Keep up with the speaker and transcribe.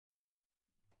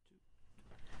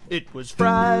It was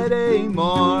Friday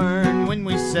morn when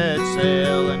we set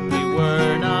sail, and we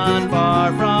were not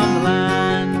far from the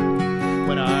land,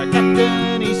 when our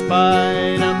captain he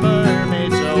spied a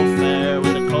mermaid so fair,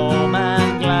 with a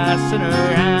coalman glass in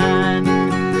her hand.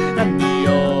 And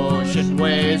the ocean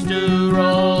waves do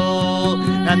roll,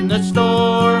 and the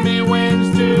stormy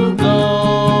winds do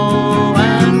blow,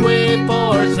 and we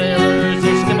poor sailors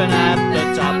are skipping at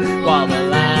the top, while the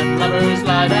landlubbers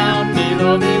lie down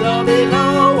below, below,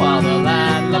 below, while the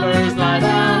landlubbers lie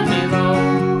down below.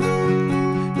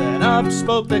 Then up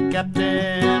spoke the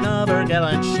captain of her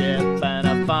gallant ship, and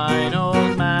a fine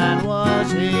old man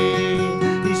was he.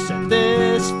 He said,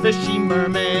 "This fishy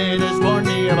mermaid has warned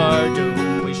me of our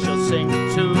doom. We shall sink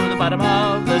to the bottom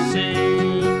of the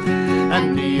sea,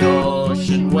 and the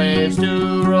ocean waves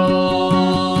do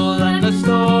roll, and the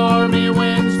stormy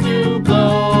winds do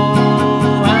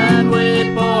blow, and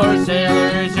we poor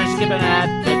sailors are skipping at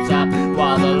the top,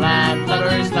 while the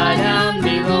landlubbers lie down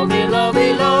below, below,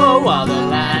 below, while the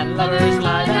landlubbers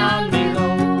lie down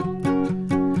below."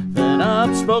 Then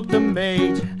up spoke the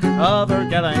mate of her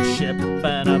gallant ship,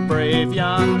 and a brave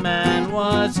young man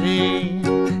was he.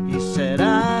 He said,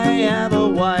 "I have a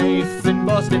wife in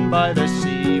Boston by the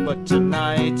sea, but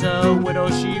tonight a widow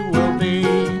she will be,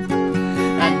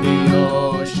 and the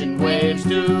ocean waves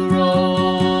do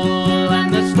roll,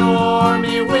 and the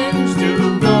stormy winds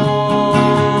do blow,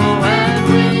 and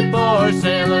we poor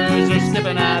sailors are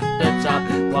skipping at the top,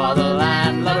 while the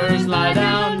landlubbers lie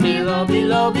down below,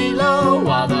 below, below,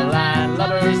 while the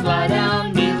landlubbers lie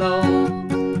down below."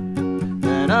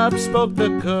 Then up spoke the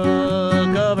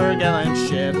cook of her gallant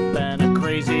ship, and a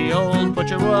crazy old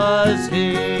butcher was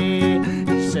he.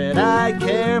 He said, "I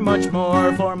care much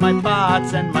more for my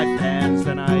pots and my pans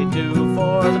than I do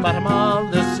for the bottom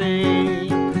of the sea,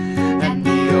 and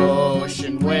the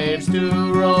ocean waves do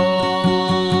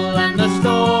roll, and the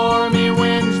stormy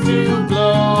winds do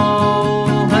blow,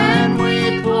 and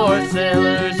we poor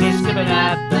sailors are skipping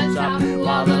at the top,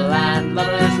 while the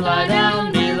landlubbers lie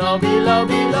down below, below,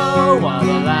 below, while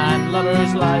the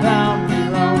landlubbers lie down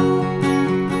below."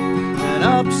 And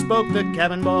up spoke the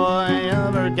cabin boy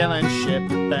of her gallant ship,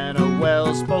 and a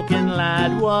well-spoken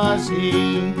lad was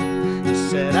he. He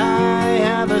said, "I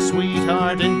have a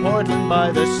sweetheart in Portland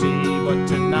by the sea, but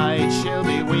tonight she'll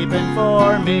be weeping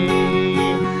for me,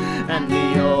 and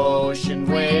the ocean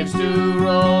waves do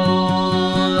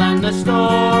roll, and the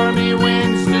stormy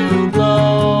winds do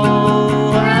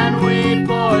blow, and we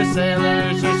poor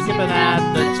sailors are skipping at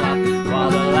the top, while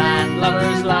the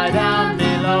landlubbers lie down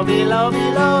below, below,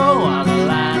 below, while the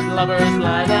landlubbers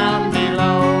lie down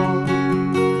below."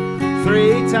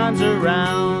 3 times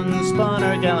around spun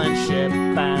her gallant ship,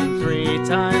 and 3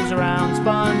 times around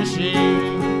spun she,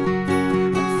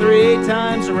 and 3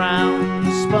 times around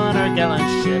spun her gallant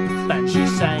ship, and she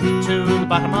sank to the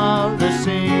bottom of the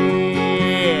sea,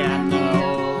 and the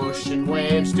ocean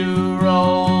waves do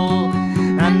roll,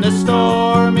 and the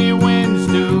stormy winds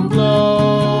do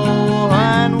blow,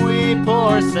 and we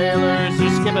poor sailors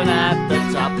are skipping at the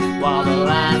top, while the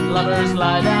landlubbers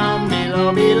lie down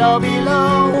below, below,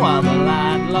 below, while the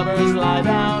landlubbers lie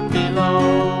down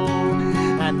below,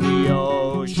 and the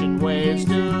ocean waves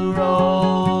do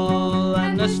roll,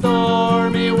 and the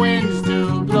stormy winds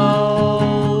do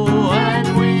blow, and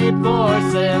we poor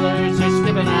sailors are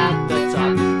skipping at the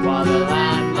top, while the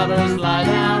landlubbers lie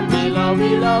down below,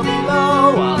 below,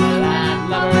 below, while the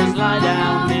landlubbers lie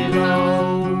down below.